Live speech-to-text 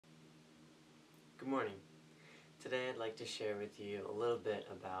morning. Today I'd like to share with you a little bit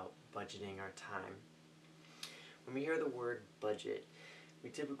about budgeting our time. When we hear the word budget, we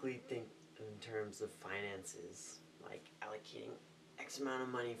typically think in terms of finances, like allocating X amount of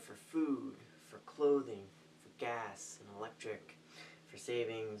money for food, for clothing, for gas and electric, for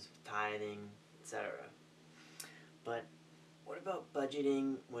savings, tithing, etc. But what about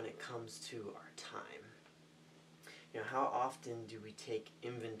budgeting when it comes to our time? How often do we take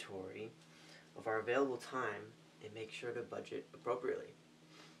inventory of our available time and make sure to budget appropriately?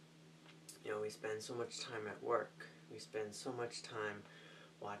 We spend so much time at work. We spend so much time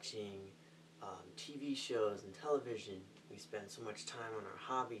watching TV shows and television. We spend so much time on our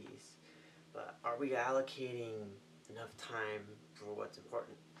hobbies. But are we allocating enough time for what's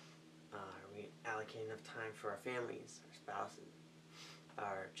important? Are we allocating enough time for our families, our spouses,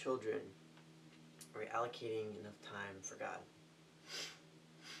 our children? Are we allocating enough time for God?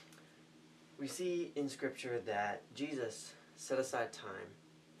 We see in Scripture that Jesus set aside time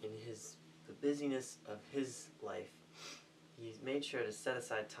in the busyness of his life. He's made sure to set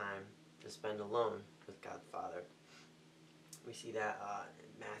aside time to spend alone with God the Father. We see that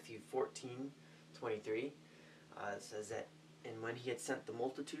in Matthew 14:23. It says that, "And when he had sent the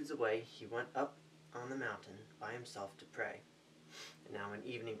multitudes away, he went up on the mountain by himself to pray. And now when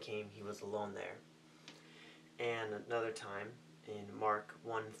evening came, he was alone there." And another time in Mark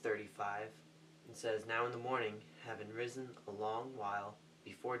 1:35, it says, "Now in the morning, having risen a long while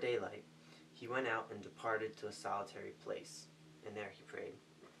before daylight, he went out and departed to a solitary place, and there he prayed."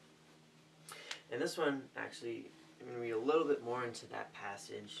 And this one, actually, I'm going to read a little bit more into that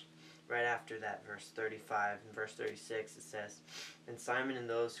passage. Right after that, verse 35 and verse 36, it says, "And Simon and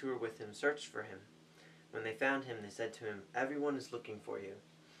those who were with him searched for him. When they found him, they said to him, 'Everyone is looking for you.'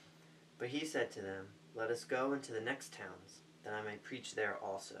 But he said to them, 'Let us go into the next towns, that I may preach there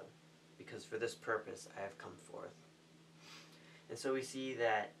also, because for this purpose I have come forth.'" And so we see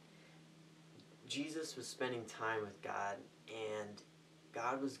that Jesus was spending time with God, and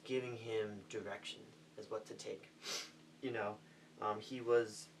God was giving him direction as what to take. He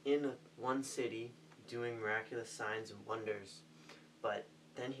was in one city doing miraculous signs and wonders, but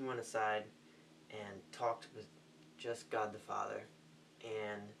then he went aside and talked with just God the Father,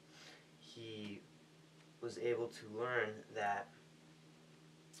 and he was able to learn that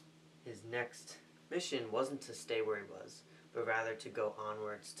his next mission wasn't to stay where he was, but rather to go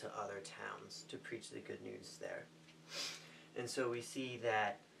onwards to other towns to preach the good news there. And so we see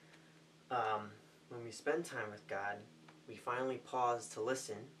that when we spend time with God, we finally pause to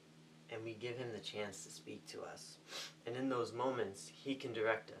listen, and we give him the chance to speak to us. And in those moments, he can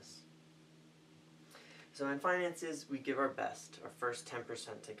direct us. So in finances, we give our best, our first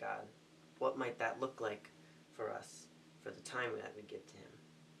 10% to God. What might that look like for us, for the time that we give to him?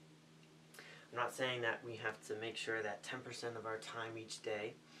 I'm not saying that we have to make sure that 10% of our time each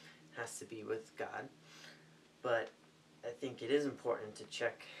day has to be with God, but I think it is important to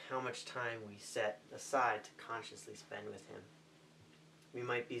check how much time we set aside to consciously spend with him. We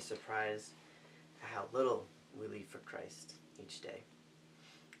might be surprised at how little we leave for Christ each day.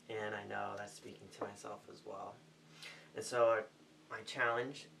 And I know that's speaking to myself as well. And so my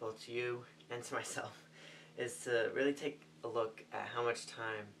challenge, both to you and to myself, is to really take a look at how much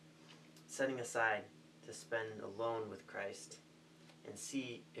time setting aside to spend alone with Christ, and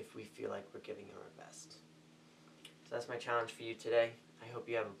see if we feel like we're giving him our best. So that's my challenge for you today. I hope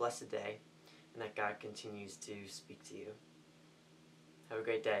you have a blessed day, and that God continues to speak to you. Have a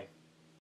great day.